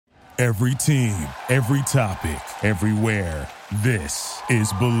Every team, every topic, everywhere. This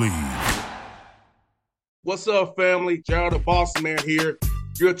is Believe. What's up, family? Gerald the Bossman here.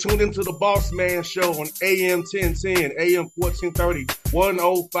 You're tuned into the Bossman Show on AM 1010, AM 1430,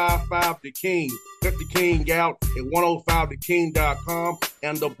 1055 The King. Check The King out at 105theking.com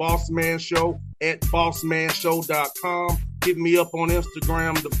and the Bossman Show at bossmanshow.com. Hit me up on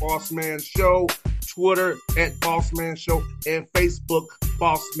Instagram, The Bossman Show, Twitter at Bossman Show, and Facebook,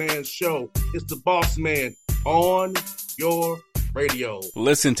 Bossman Show. It's the Bossman on your radio.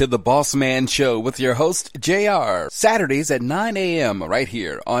 Listen to the Bossman Show with your host, JR, Saturdays at 9 a.m. right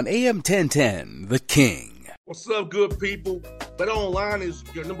here on AM 1010, The King. What's up, good people? BetOnline is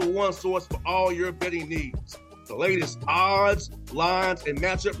your number one source for all your betting needs. The latest odds, lines, and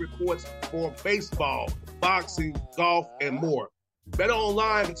matchup reports for baseball, boxing, golf, and more.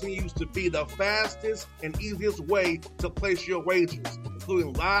 BetOnline continues to be the fastest and easiest way to place your wagers,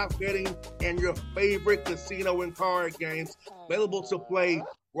 including live betting and your favorite casino and card games available to play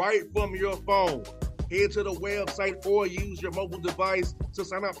right from your phone. Head to the website or use your mobile device to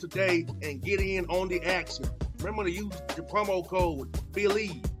sign up today and get in on the action. Remember to use your promo code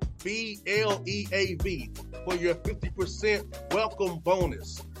BELIEVE, BLEAV, for your 50% welcome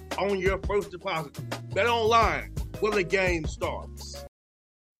bonus on your first deposit. BetOnline, where the game starts.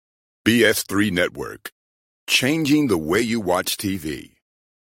 BS3 Network, changing the way you watch TV.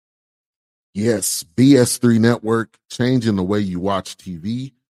 Yes, BS3 Network, changing the way you watch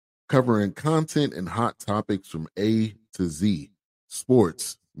TV, covering content and hot topics from A to Z,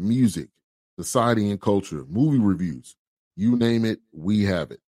 sports, music, society and culture, movie reviews, you name it, we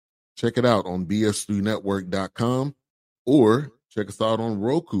have it. Check it out on bs3network.com or check us out on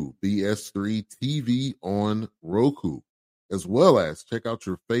Roku, BS3 TV on Roku, as well as check out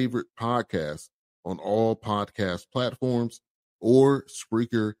your favorite podcast on all podcast platforms or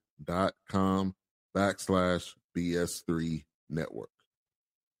Spreaker.com/BS3 Network.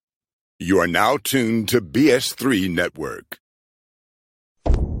 You are now tuned to BS3 Network.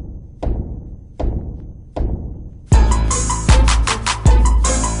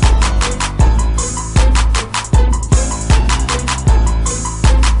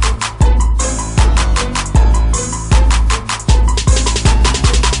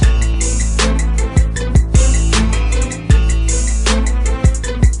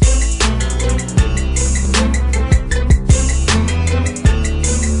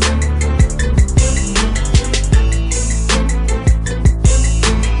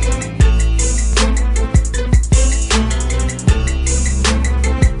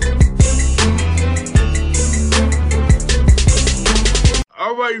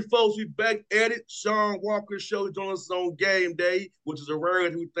 Folks, we back at it. Shawn Walker Show joining us on game day, which is a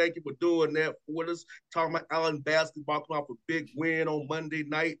rarity. We thank you for doing that for us. Talking about Allen basketball coming off a big win on Monday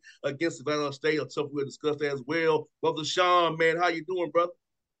night against Savannah State. A tough we'll discuss that as well. Brother Shawn, man, how you doing, brother?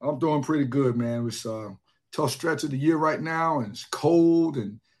 I'm doing pretty good, man. It's a tough stretch of the year right now, and it's cold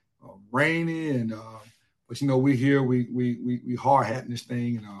and rainy, and but you know we're here. We hard hatting this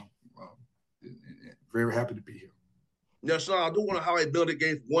thing, and very happy to be here. Now, Shawn, I do want to highlight Benedict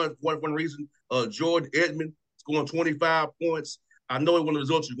game for one reason. Jordan Edmond scoring 25 points. I know it wasn't the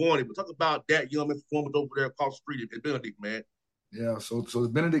results you wanted, but talk about that young man's performance over there across the street at Benedict, man. Yeah, so the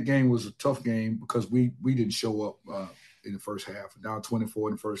Benedict game was a tough game because we didn't show up in the first half. Down 24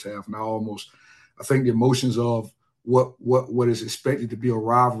 in the first half, and I think the emotions of what is expected to be a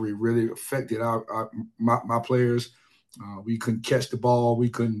rivalry really affected my players. We couldn't catch the ball. We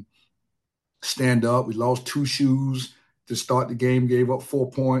couldn't stand up. We lost 2 shoes to start the game, gave up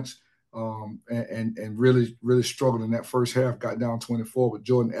 4 points, and really struggled in that first half, got down 24. But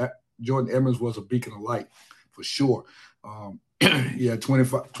Jordan Edmonds was a beacon of light for sure. He had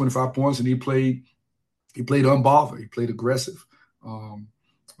 25 points, and he played unbothered. He played aggressive.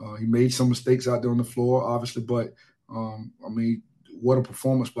 He made some mistakes out there on the floor, obviously, but what a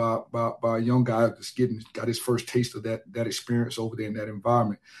performance by a young guy that's got his first taste of that experience over there in that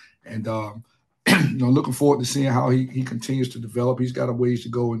environment. And looking forward to seeing how he continues to develop. He's got a ways to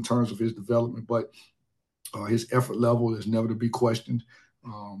go in terms of his development, but his effort level is never to be questioned.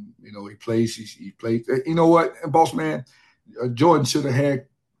 He plays. He played. You know what, boss man, Jordan should have had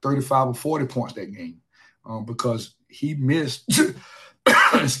 35 or 40 points that game because he missed. He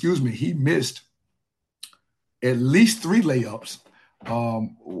missed at least 3 layups.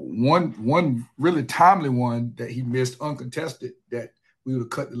 One really timely one that he missed uncontested that we would have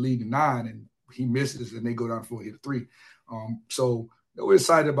cut the lead to 9, and he misses, and they go down the floor and hit a 3. So we're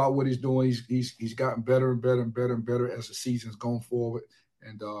excited about what he's doing. He's gotten better and better and better and better as the season's gone forward.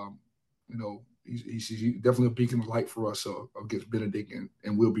 And he's definitely a beacon of light for us against Benedict,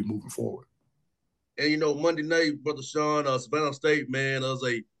 and we'll be moving forward. And, Monday night, Brother Shawn, Savannah State, man, was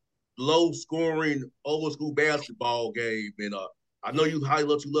a low-scoring, old-school basketball game. And I know you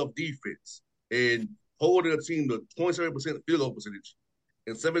love defense. And holding a team to 27% field goal percentage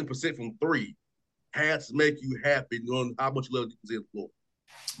and 7% from three has to make you happy knowing how much you love defense in the floor.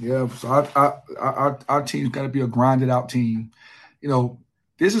 Yeah, so our team's got to be a grinded-out team.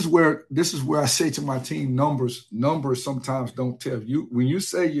 This is where I say to my team, numbers sometimes don't tell you. When you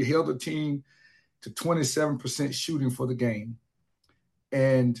say you held a team to 27% shooting for the game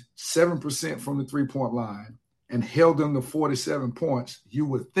and 7% from the three-point line and held them to 47 points, you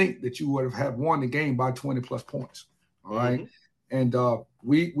would think that you would have won the game by 20-plus points, all right? And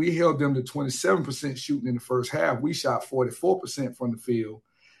we held them to 27% shooting in the first half. We shot 44% from the field,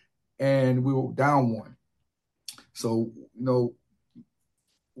 and we were down one. So,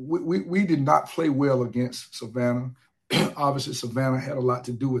 we did not play well against Savannah. Obviously, Savannah had a lot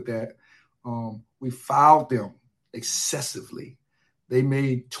to do with that. We fouled them excessively. They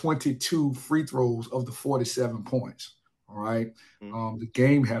made 22 free throws of the 47 points. All right. The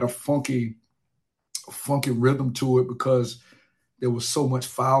game had a funky rhythm to it because there was so much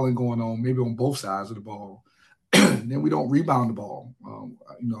fouling going on, maybe on both sides of the ball. Then we don't rebound the ball.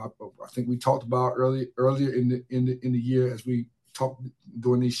 I think we talked about earlier in the year as we talked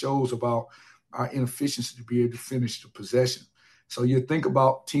during these shows about our inefficiency to be able to finish the possession. So you think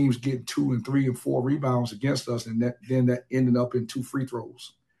about teams getting 2 and 3 and 4 rebounds against us, and that ended up in 2 free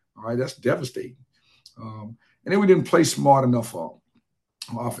throws. All right, that's devastating. And then we didn't play smart enough on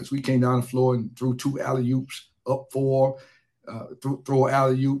offense. We came down the floor and threw 2 alley-oops, up 4, throw an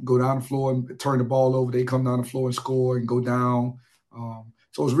alley-oop, go down the floor and turn the ball over. They come down the floor and score and go down.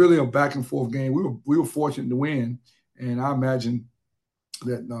 So it was really a back-and-forth game. We were fortunate to win, and I imagine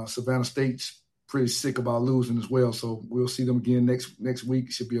that Savannah State's pretty sick about losing as well. So we'll see them again next week.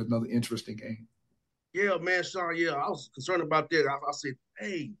 It should be another interesting game. Yeah, man, Shawn, I was concerned about that. I said,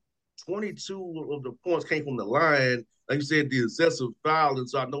 hey, 22 of the points came from the line. Like you said, the excessive fouling.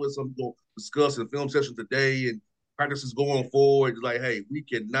 So I know it's something we'll discuss in the film session today and practices going forward. It's like, hey, we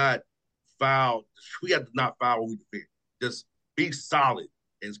cannot foul. We have to not foul when we defend. Just be solid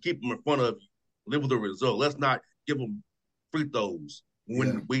and keep them in front of you. Live with the result. Let's not give them free throws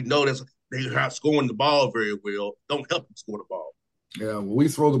when we know they're not scoring the ball very well. Don't help them score the ball. Yeah, when we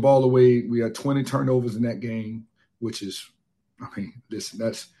throw the ball away, we had 20 turnovers in that game, which is, listen,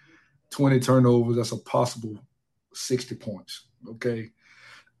 that's 20 turnovers. That's a possible 60 points, okay?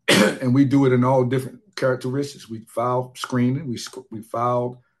 And we do it in all different characteristics. We foul screening. We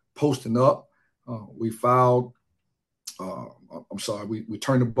fouled posting up. We fouled we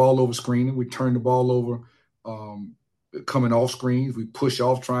turn the ball over screening. We turn the ball over coming off screens. We push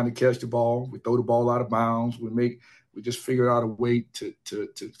off trying to catch the ball. We throw the ball out of bounds. We just figured out a way to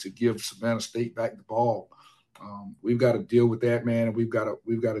give Savannah State back the ball. We've got to deal with that, man, and we've got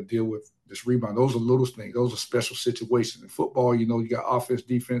to deal with this rebound. Those are little things. Those are special situations. In football, you got offense,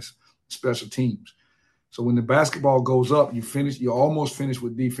 defense, special teams. So when the basketball goes up, you almost finish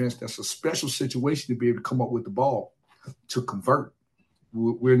with defense. That's a special situation to be able to come up with the ball to convert.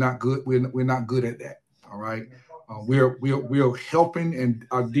 We're not good. We're not good at that. All right. We're helping, and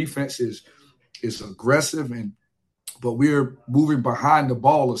our defense is aggressive, but we're moving behind the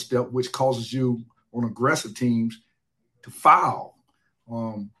ball a step, which causes you on aggressive teams to foul.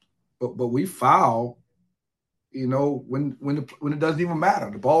 But we foul, when it doesn't even matter.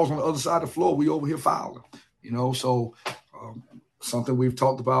 The ball's on the other side of the floor. We over here fouling, So something we've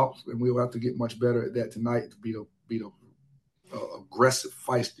talked about, and we'll have to get much better at that tonight to beat a aggressive,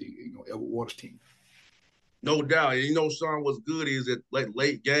 feisty, Edward Waters team. No doubt. And, Shawn, what's good is that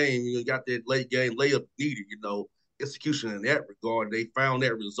late game, you got that late game layup needed, execution in that regard. They found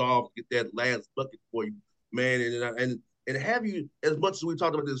that resolve to get that last bucket for you, man. And have you, as much as we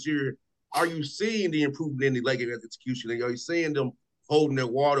talked about this year, are you seeing the improvement in the late game execution? Are you seeing them holding their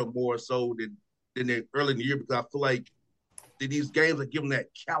water more so than they early in the year? Because I feel like these games are giving that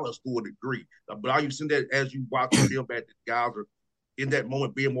callous to a degree. But are you seeing that as you watch the film back, that guys are in that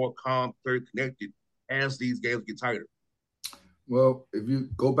moment being more calm, very connected as these games get tighter? Well, if you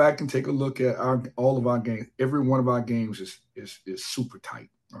go back and take a look at all of our games, every one of our games is super tight,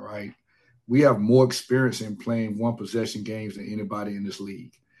 all right? We have more experience in playing one-possession games than anybody in this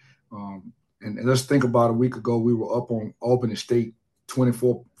league. And let's think about a week ago, we were up on Albany State,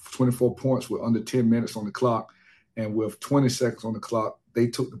 24 points with under 10 minutes on the clock. And with 20 seconds on the clock, they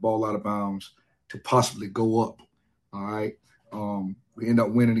took the ball out of bounds to possibly go up, all right? We ended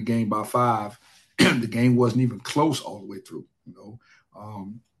up winning the game by 5. The game wasn't even close all the way through,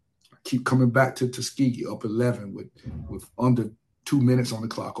 keep coming back to Tuskegee up 11 with under 2 minutes on the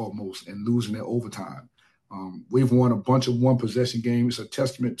clock almost and losing in overtime. We've won a bunch of one possession games. It's a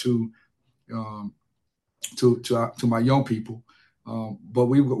testament to my young people. But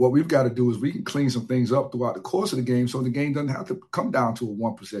what we've got to do is we can clean some things up throughout the course of the game so the game doesn't have to come down to a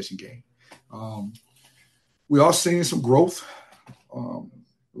one possession game. We are seeing some growth.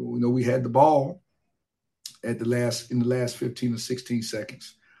 We had the ball in the last 15 or 16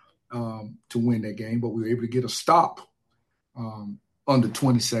 seconds to win that game, but we were able to get a stop under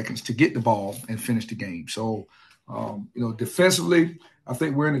 20 seconds to get the ball and finish the game. So, defensively, I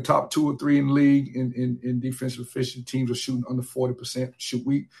think we're in the top 2 or 3 in the league in defensive efficiency. Teams are shooting under 40%.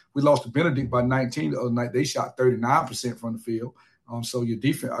 We lost to Benedict by 19 the other night. They shot 39% from the field. So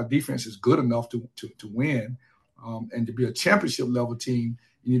our defense is good enough to win. And to be a championship level team,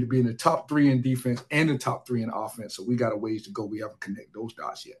 you need to be in the top 3 in defense and the top 3 in offense. So we got a ways to go. We haven't connected those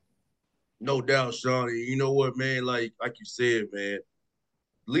dots yet. No doubt, Shawn. And you know what, man? Like you said, man, at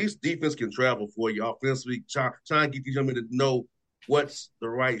least defense can travel for you. Offensively, try and get these young men to know what's the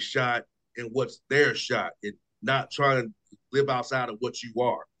right shot and what's their shot, and not trying to live outside of what you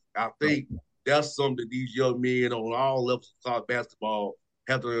are. I think that's something that these young men on all levels of college basketball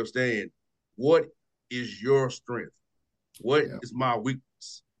have to understand. What is your strength? What is my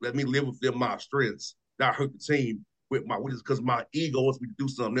weakness? Let me live within my strengths, not hurt the team with my weakness because my ego wants me to do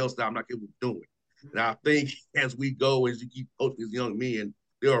something else that I'm not capable of doing. And I think as we go, as you keep coaching these young men,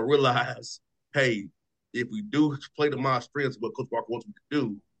 they'll realize, hey, if we do play to my strengths, what Coach Walker wants me to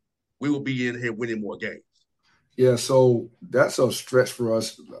do, we will be in here winning more games. Yeah, so that's a stretch for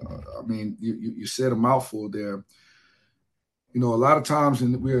us. You said a mouthful there. A lot of times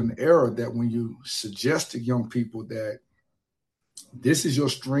we're in an era that when you suggest to young people that this is your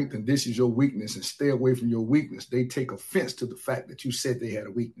strength and this is your weakness and stay away from your weakness, they take offense to the fact that you said they had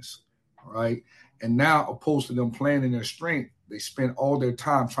a weakness, all right? And now, opposed to them playing in their strength, they spend all their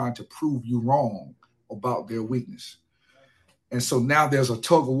time trying to prove you wrong about their weakness. And so now there's a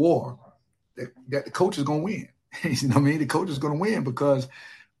tug of war that the coach is going to win. You know what I mean? The coach is going to win because,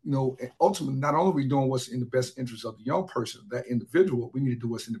 ultimately, not only are we doing what's in the best interest of the young person, that individual, we need to do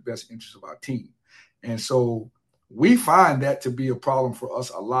what's in the best interest of our team. And so we find that to be a problem for us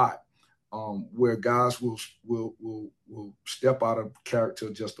a lot, where guys will step out of character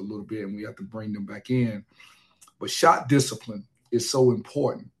just a little bit and we have to bring them back in. But shot discipline is so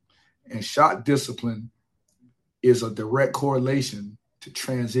important. And shot discipline is a direct correlation to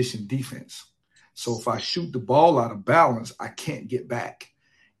transition defense. So if I shoot the ball out of balance, I can't get back.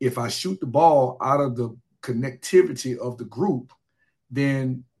 If I shoot the ball out of the connectivity of the group,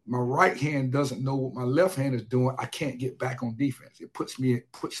 then my right hand doesn't know what my left hand is doing. I can't get back on defense. It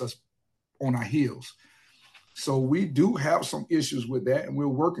puts us on our heels. So we do have some issues with that, and we're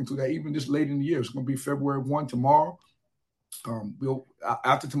working through that even this late in the year. It's going to be February 1 tomorrow.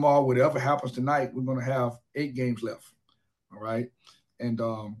 After tomorrow, whatever happens tonight, we're going to have 8 games left, all right, and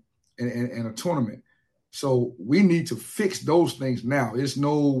a tournament. So we need to fix those things now.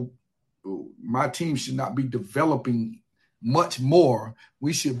 My team should not be developing much more.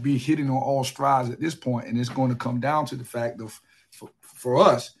 We should be hitting on all strides at this point, and it's going to come down to the fact of, for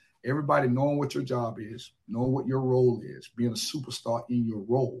us, everybody knowing what your job is, knowing what your role is, being a superstar in your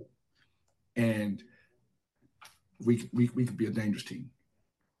role, and we could be a dangerous team.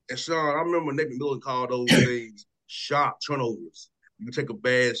 And Shawn, I remember Nathan Miller called those things shot turnovers. You can take a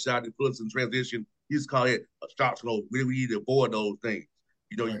bad shot and put us in transition. He just called it a shot turnover. We need to avoid those things.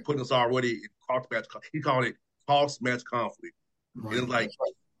 Right. You put us already in cost match. He called it cost match conflict. Right. And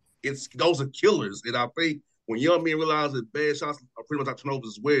it's those are killers. And I think when young men realize that bad shots are pretty much like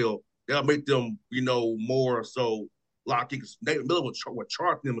turnovers as well, that'll make them, more so locked in. Because Nathan Miller would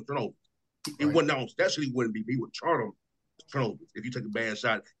chart them with turnovers. It wouldn't on especially wouldn't be. He would chart them as turnovers. If you take a bad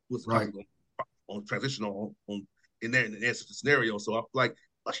shot, it was on transition on in that scenario. So I feel like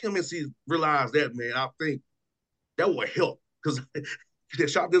let's young men realize that, man. I think that will help because the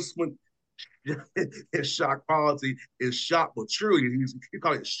shot discipline and shot quality and shot maturity. He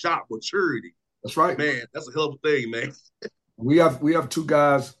call it shot maturity. That's right, man. That's a hell of a thing, man. We have 2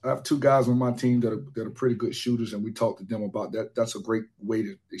 guys. I have 2 guys on my team that are pretty good shooters, and we talked to them about that. That's a great way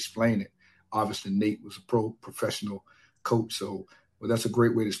to explain it. Obviously, Nate was a professional coach, but that's a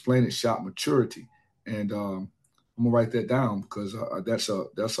great way to explain it. Shot maturity, and I'm gonna write that down because that's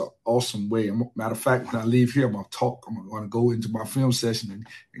an awesome way. Matter of fact, when I leave here, I'm gonna go into my film session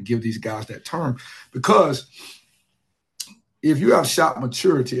and give these guys that term, because if you have shot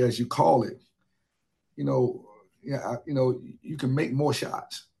maturity, as you call it, you can make more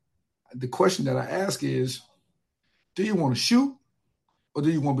shots. The question that I ask is, do you want to shoot or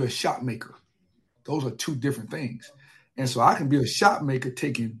do you want to be a shot maker? Those are two different things. And so I can be a shot maker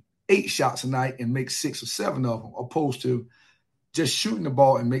taking 8 shots a night and make 6 or 7 of them, opposed to just shooting the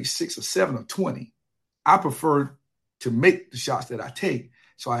ball and make 6 or 7 or 20. I prefer to make the shots that I take.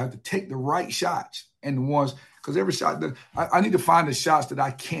 So I have to take the right shots and the ones, because every shot that I need to find the shots that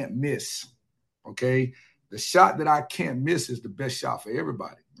I can't miss. Okay. The shot that I can't miss is the best shot for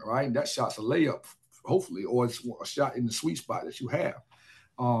everybody. All right. And that shot's a layup, hopefully, or it's a shot in the sweet spot that you have.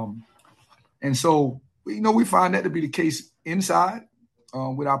 And so, we find that to be the case inside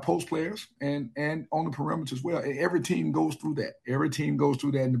with our post players and on the perimeter as well. And every team goes through that.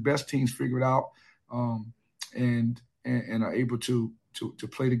 And the best teams figure it out and are able to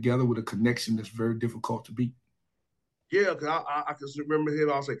play together with a connection that's very difficult to beat. Yeah, because I can remember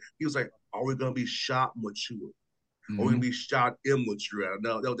him. He was like, "Are we going to be shot mature? Mm-hmm. Or we going to be shot immature?"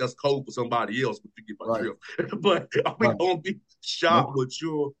 Now that's code for somebody else, but you get my drift. But are we going to be shot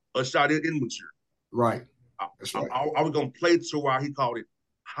mature or shot immature? Right. That's right. Are we going to play to where he called it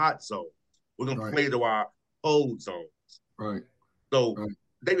hot zone? We're going to play to our cold zones. Right. So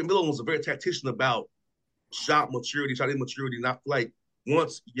David Miller was a very tactician about shot maturity, shot immaturity, and I feel like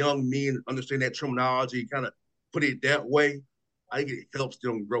once young men understand that terminology, kind of put it that way, I think it helps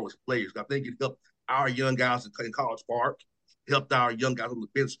them grow as players. I think it helped our young guys in College Park, helped our young guys on the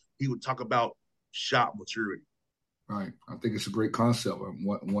bench. He would talk about shot maturity. Right. I think it's a great concept,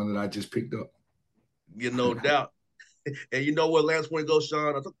 one that I just picked up. No doubt. And you know what, last one goes,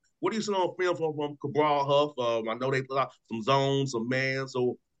 Shawn, what do you see on film from Cabral Huff? I know they put out some zones, some man.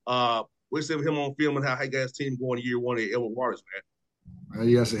 So what do you see of him on film and how he got his team going year one at Edward Waters, man?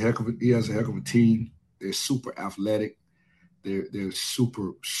 He has a heck of a team. They're super athletic. They're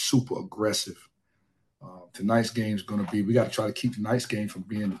super, super aggressive. Tonight's game is going to be. We got to try to keep tonight's game from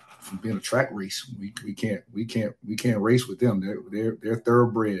being a track race. We can't race with them. They're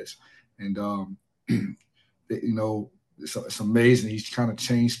thoroughbreds, and it's amazing. He's kind of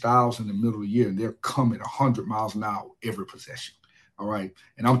changed styles in the middle of the year, and they're coming 100 miles an hour every possession. All right,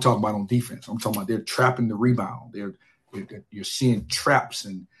 and I'm talking about on defense. I'm talking about they're trapping the rebound. You're seeing traps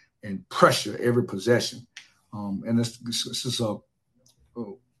and pressure every possession. And this is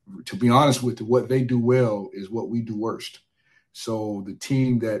to be honest with you, what they do well is what we do worst. So the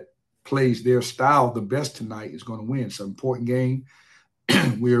team that plays their style the best tonight is going to win. It's an important game.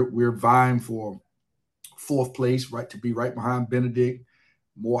 We're vying for 4th place, right, to be right behind Benedict,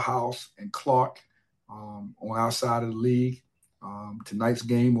 Morehouse, and Clark on our side of the league. Tonight's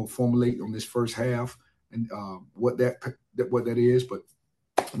game will formulate on this first half and what that is. But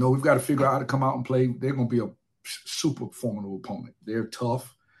we've got to figure out how to come out and play. They're going to be a super formidable opponent. They're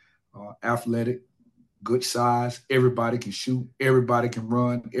tough, athletic, good size. Everybody can shoot. Everybody can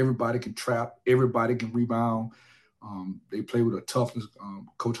run. Everybody can trap. Everybody can rebound. They play with a toughness.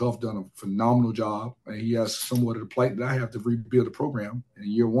 Coach Huff done a phenomenal job, and he has somewhat of the plight that I have to rebuild the program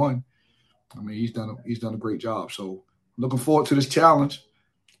in year one. I mean, he's done a great job. So looking forward to this challenge.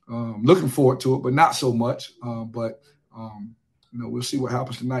 Looking forward to it, but not so much. We'll see what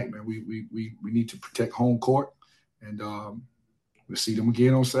happens tonight, man. We need to protect home court, and we'll see them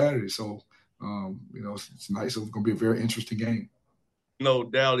again on Saturday. So, it's nice. So it's going to be a very interesting game. No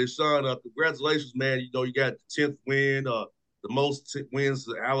doubt. Shawn, congratulations, man. You got the 10th win, the most wins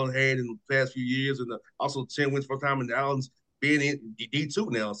that Allen had in the past few years, and also 10 wins first time in Allen's being in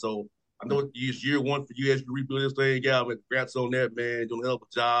D2 now. So I know it's year one for you as you rebuild this thing out. But congrats on that, man. You're doing a hell of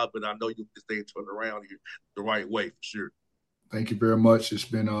a job, but I know you'll get this thing turned around here the right way for sure. Thank you very much. It's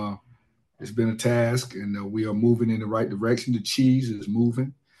been a task, and we are moving in the right direction. The cheese is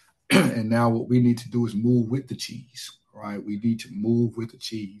moving, and now what we need to do is move with the cheese. Right, we need to move with the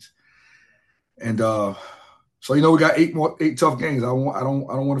cheese, and so we got 8 tough games. I don't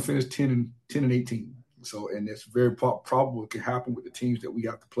want to finish 10 and 18. So, and it's very probable it can happen with the teams that we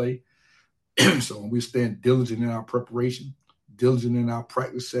have to play. So we're staying diligent in our preparation, diligent in our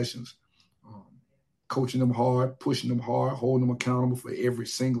practice sessions, coaching them hard, pushing them hard, holding them accountable for every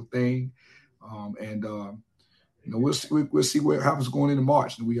single thing, we'll see what happens going into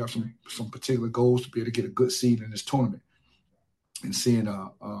March. And we have some particular goals to be able to get a good seed in this tournament and seeing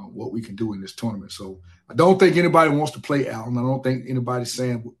what we can do in this tournament. So I don't think anybody wants to play Allen. I don't think anybody's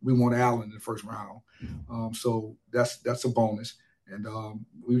saying we want Allen in the first round. So that's a bonus. And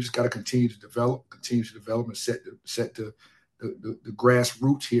we just got to continue to develop and set the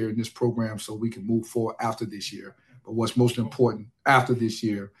grassroots here in this program so we can move forward after this year. But what's most important after this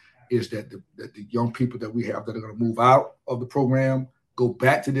year is that the young people that we have that are going to move out of the program go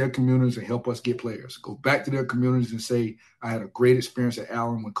back to their communities and help us get players. Go back to their communities and say, I had a great experience at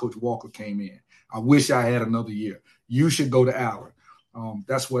Allen when Coach Walker came in. I wish I had another year. You should go to Allen.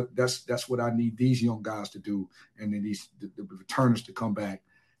 That's what I need these young guys to do, and then the returners to come back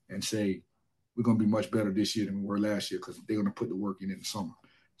and say we're going to be much better this year than we were last year because they're going to put the work in the summer.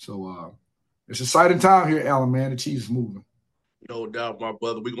 So it's an exciting time here, Allen, man. The Chiefs is moving. No doubt, my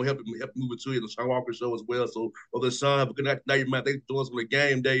brother. We're going to help move it to you in the Shawn Walker Show as well. So, Shawn, have a good night tonight, man. Thanks for doing us on the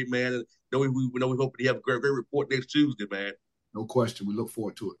game day, man. And we hope to have a great report next Tuesday, man. No question. We look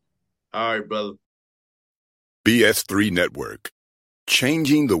forward to it. All right, brother. BS3 Network.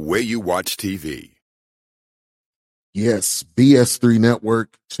 Changing the way you watch TV. Yes, BS3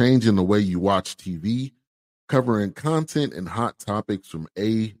 Network, changing the way you watch TV, covering content and hot topics from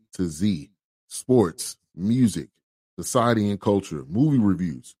A to Z. Sports, music, society and culture, movie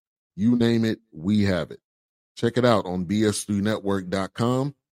reviews. You name it, we have it. Check it out on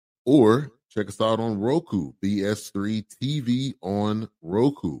bs3network.com or check us out on Roku, BS3 TV on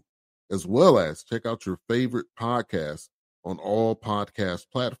Roku, as well as check out your favorite podcast on all podcast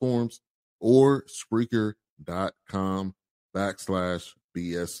platforms or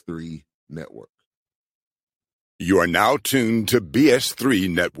Spreaker.com/BS3 Network. You are now tuned to BS3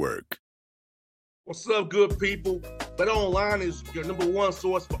 Network. What's up, good people? BetOnline is your number one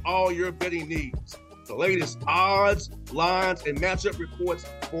source for all your betting needs. The latest odds, lines, and matchup reports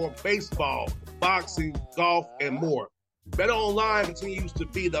for baseball, boxing, golf, and more. BetOnline continues to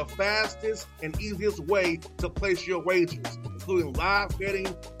be the fastest and easiest way to place your wagers, including live betting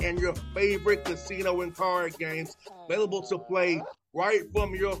and your favorite casino and card games available to play right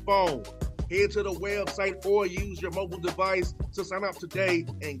from your phone. Head to the website or use your mobile device to sign up today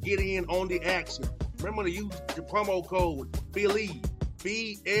and get in on the action. Remember to use your promo code BELIEVE,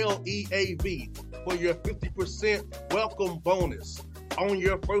 BLEAV, for your 50% welcome bonus on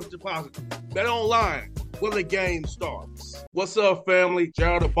your first deposit. BetOnline, where the game starts. What's up, family?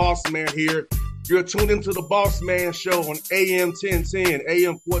 Jared the Bossman here. You're tuned into the Bossman Show on AM 1010,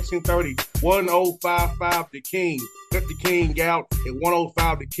 AM 1430, 1055 The King. Let the King out at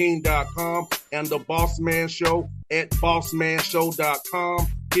 105theking.com and the Bossman Show at bossmanshow.com.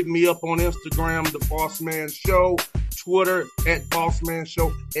 Hit me up on Instagram, The Bossman Show, Twitter at Bossman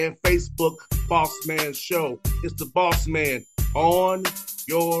Show, and Facebook, Bossman Show. It's the Bossman on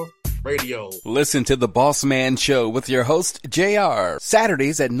your radio. Listen to the Bossman Show with your host, JR,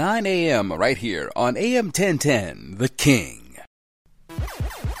 Saturdays at 9 a.m. right here on AM 1010, The King.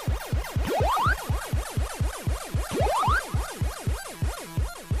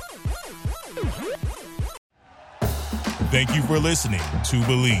 Thank you for listening to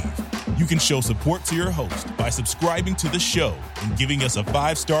Believe. You can show support to your host by subscribing to the show and giving us a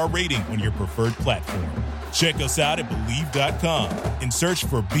 5-star rating on your preferred platform. Check us out at Believe.com and search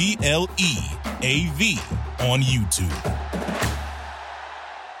for BLEAV on YouTube.